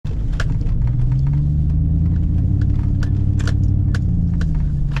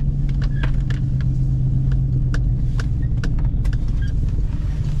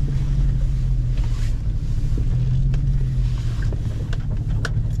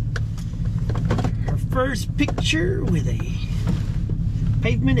first picture with a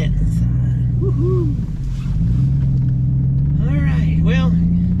pavement inside. Woohoo! Alright, well,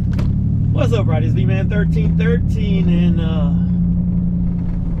 what's up, right? It's V-Man 1313,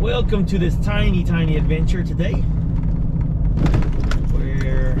 and welcome to this tiny adventure today,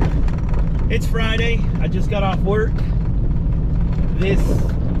 where it's Friday. I just got off work. This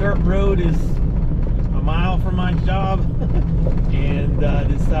dirt road is a mile from my job, and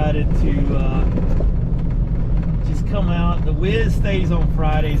decided to just come out. The Wiz stays on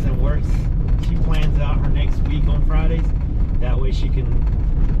Fridays and works. She plans out her next week on Fridays. That way she can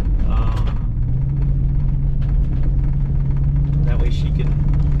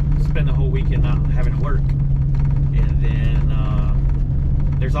spend the whole weekend not having to work. And then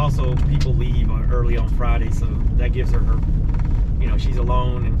there's also people leave early on Friday, so that gives her, you know, she's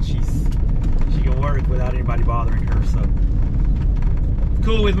alone and she can work without anybody bothering her. So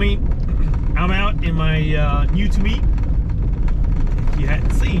cool with me. I'm out in my new to me. If you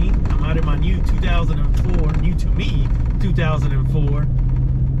hadn't seen, I'm out in my new 2004, new to me 2004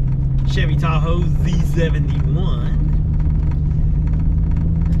 Chevy Tahoe Z71.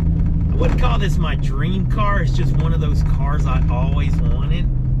 I wouldn't call this my dream car. It's just one of those cars I always wanted,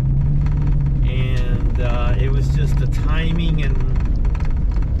 and it was just the timing and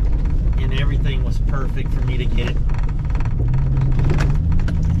everything was perfect for me to get it. It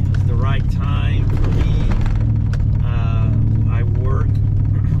was the right time for me. I work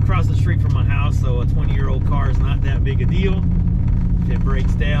across the street from my house, so a 20-year-old car is not that big a deal. If it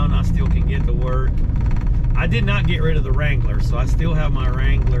breaks down, I still can get to work. I did not get rid of the Wrangler, so I still have my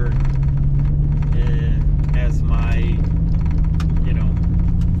Wrangler as my, you know,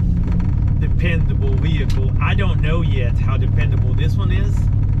 dependable vehicle. I don't know yet how dependable this one is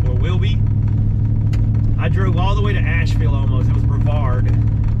or will be. I drove all the way to Asheville almost. It was Brevard,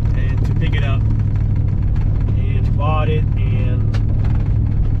 and to pick it up, and bought it and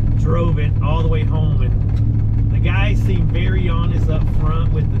drove it all the way home. And the guy seemed very honest up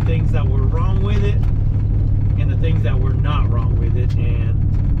front with the things that were wrong with it and the things that were not wrong with it. And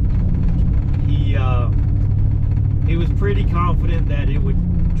he was pretty confident that it would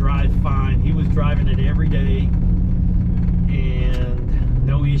drive fine. He was driving it every day and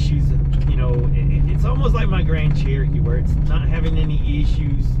no issues. You know, it's almost like my Grand Cherokee, where it's not having any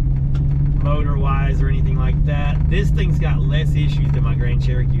issues motor-wise or anything like that. This thing's got less issues than my Grand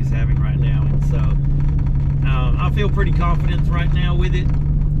Cherokee is having right now, and so I feel pretty confident right now with it,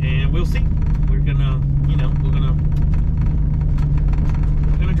 and we'll see. We're gonna, you know, we're gonna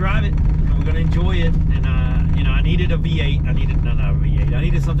drive it, and we're gonna enjoy it. And you know, I needed a V8. I needed not a V8. I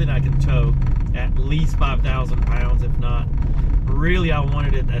needed something I can tow at least 5,000 pounds, if not. Really, I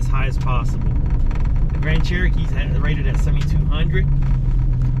wanted it as high as possible. The Grand Cherokee's rated at 7,200.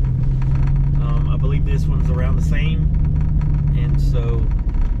 I believe this one's around the same, and so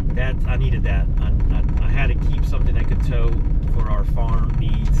that I needed that. I had to keep something that could tow for our farm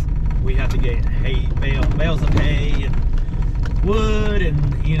needs. We have to get hay, bales of hay and wood,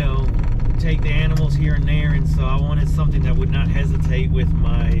 and, you know, take the animals here and there. And so I wanted something that would not hesitate with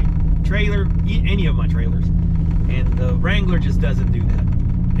my trailer, any of my trailers. And the Wrangler just doesn't do that,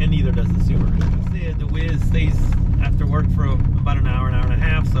 and neither does the Subaru. Like I said, the Wiz stays after work for about an hour and a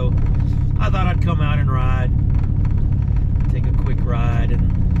half, so I thought I'd come out and ride, take a quick ride,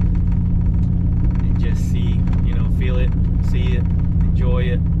 and just see, you know, feel it, see it, enjoy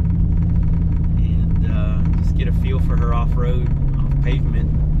it, and just get a feel for her off-road, off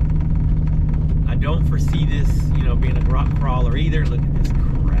pavement. I don't foresee this, you know, being a rock crawler either. Look at this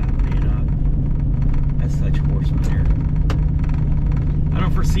crap, man. That's such horsemanship. I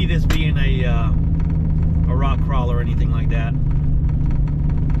don't foresee this being a rock crawler or anything like that.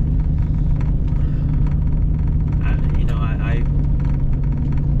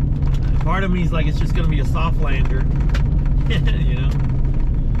 Part of me is like, it's just going to be a soft lander, you know,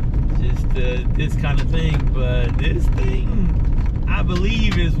 just this kind of thing. But this thing, I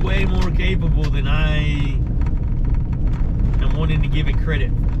believe, is way more capable than I am wanting to give it credit.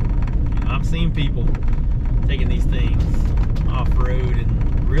 You know, I'm seeing people taking these things off-road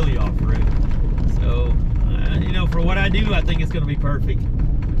and really off-road. So, you know, for what I do, I think it's going to be perfect.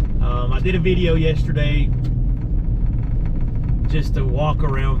 I did a video yesterday, just a walk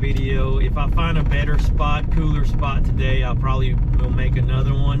around video. If I find a better spot, cooler spot today, I'll probably will make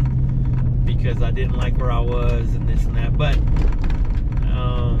another one, because I didn't like where I was and this and that. But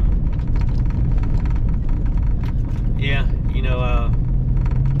yeah, you know,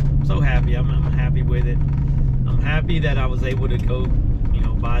 I'm so happy. I'm happy with it. I'm happy that I was able to go, you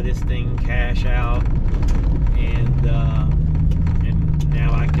know, buy this thing cash out, and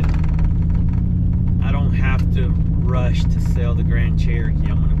now I rush to sell the Grand Cherokee.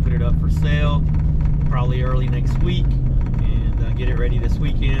 I'm going to put it up for sale probably early next week, and get it ready this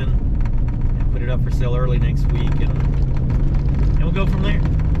weekend, and put it up for sale early next week, and we'll go from there.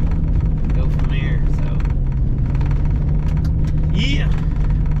 So yeah,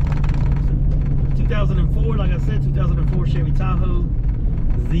 2004, like I said, 2004 Chevy Tahoe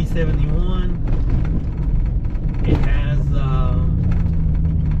Z71. It has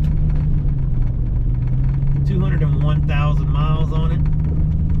 201,000 miles on it.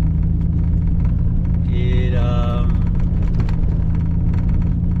 It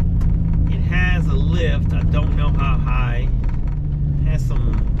has a lift. I don't know how high. It has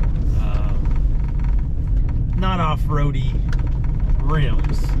some not off-roady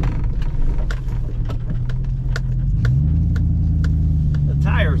rims. The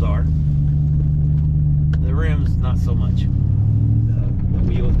tires are. The rims, not so much. The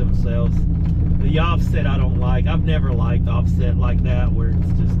wheels themselves. The offset I don't like. I've never liked offset like that, where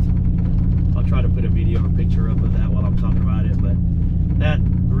it's just, I'll try to put a video or picture up of that while I'm talking about it, but that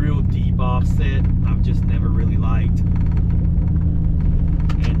real deep offset I've just never really liked.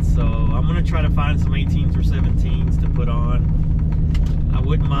 And so I'm going to try to find some 18s or 17s to put on. I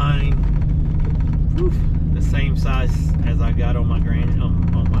wouldn't mind the same size as I got on my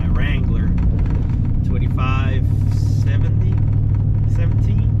on my Wrangler, 2570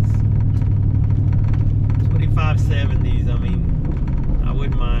 17s, 2570s. I mean, I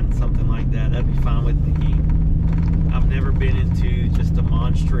wouldn't mind something like that. That'd be fine with me. I've never been into just the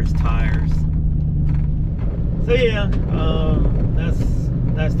monstrous tires. So yeah,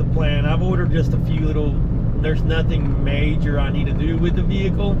 that's the plan. I've ordered just a few little, there's nothing major I need to do with the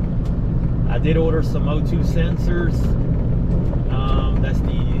vehicle. I did order some O2 sensors. That's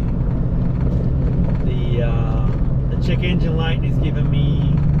the check engine light is giving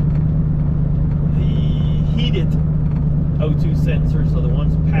me the heated O2 sensors, so the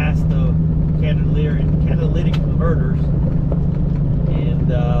ones past the catalytic converters,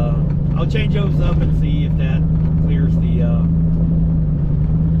 and I'll change those up and see if that clears the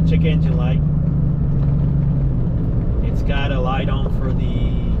check engine light. It's got a light on for the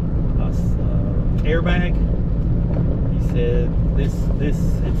airbag. He said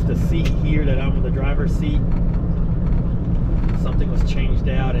it's the seat here that I'm in the driver's seat. Something was changed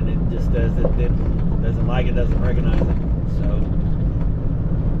out and it just doesn't like it, doesn't recognize it. So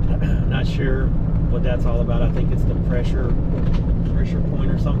not sure what that's all about. I think it's the pressure point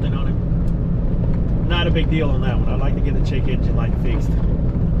or something on it. Not a big deal on that one. I'd like to get the check engine light fixed.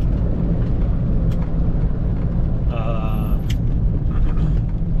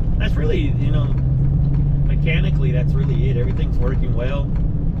 That's really, you know, mechanically that's really it. Everything's working well.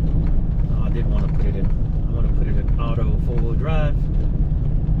 I did want to put it in. I want to put it in auto four-wheel drive.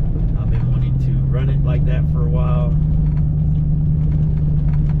 I've been wanting to run it like that for a while.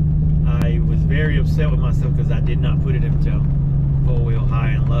 I was very upset with myself because I did not put it into four-wheel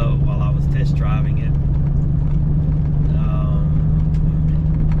high and low while I was test driving it.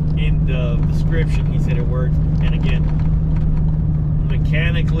 In the description he said it worked, and again,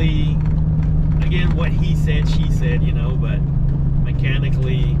 mechanically, again, what he said, she said, you know, but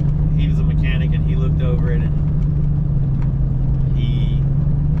mechanically, he was a mechanic and he looked over it and he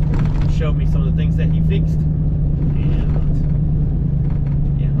showed me some of the things that he fixed, and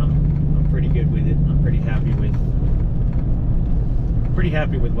yeah, I'm pretty good with it. I'm pretty happy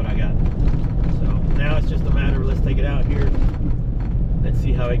with what I got. So now it's just a matter of, let's take it out here, let's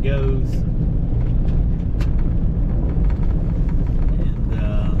see how it goes.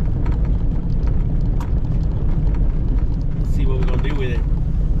 With it.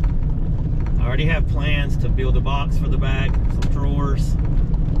 I already have plans to build a box for the back, some drawers,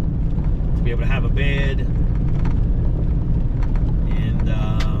 to be able to have a bed, and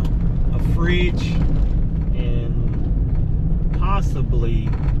a fridge, and possibly,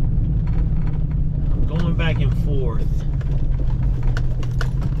 I'm going back and forth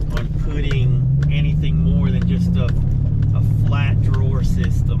on putting anything more than just a flat drawer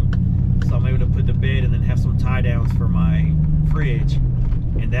system. So I'm able to put the bed and then have some tie downs for my fridge,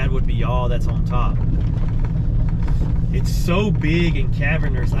 and that would be all that's on top. It's so big and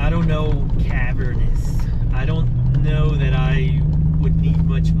cavernous. I don't know that I would need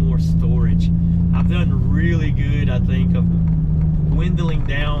much more storage. I've done really good, I think, of dwindling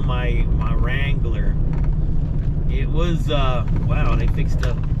down my Wrangler. It was wow, they fixed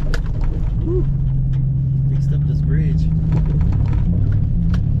up this bridge.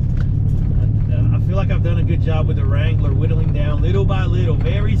 I feel like I've done a good job with the Wrangler, whittling down little by little,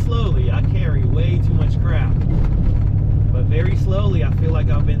 very slowly. I carry way too much crap, but very slowly I feel like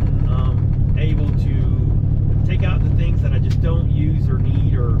I've been able to take out the things that I just don't use or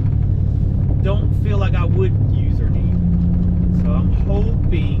need, or don't feel like I would use or need. So I'm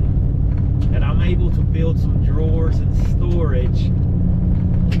hoping that I'm able to build some drawers and storage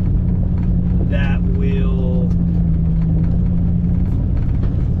that will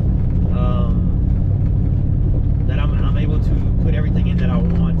that I'm able to put everything in that I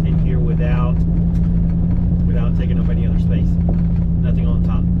want in here without taking up any other space. Nothing on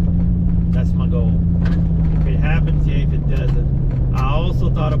top. That's my goal. If it happens, yeah. If it doesn't, I also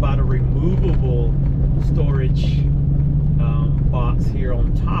thought about a removable storage box here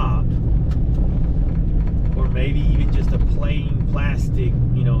on top, or maybe even just a plain plastic,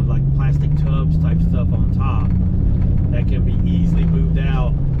 you know, like plastic tubs type stuff on top that can be easily moved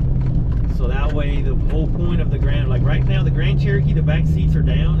out. So that way, the whole point of the Grand, like right now, the Grand Cherokee, the back seats are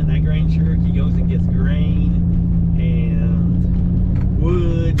down, and that Grand Cherokee goes and gets grain and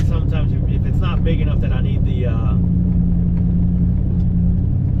wood. Sometimes, if it's not big enough that I need the,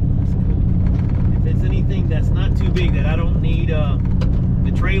 if it's anything that's not too big that I don't need the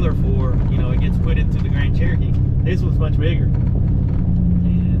trailer for, you know, it gets put into the Grand Cherokee. This one's much bigger,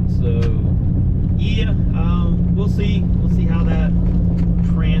 and so yeah, we'll see how that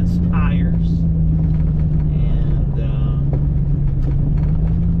transpires. And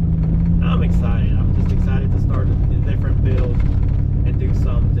I'm excited. I'm just excited to start a different build and do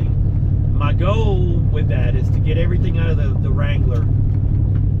something. My goal with that is to get everything out of the Wrangler,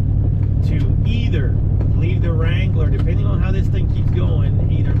 to either leave the Wrangler, depending on how this thing keeps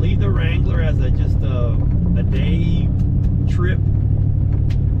going, either leave the Wrangler as just a day trip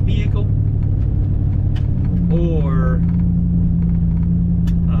vehicle, or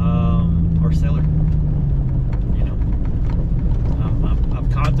sell her. You know, I've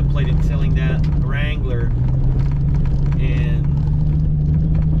contemplated selling that Wrangler and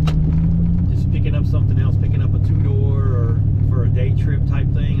just picking up something else, picking up a two-door, or for a day trip type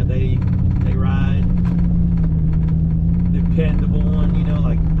thing, a day ride, dependable one, you know,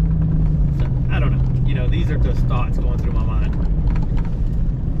 like, I don't know, you know, these are just thoughts going through my mind,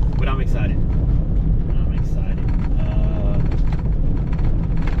 but I'm excited.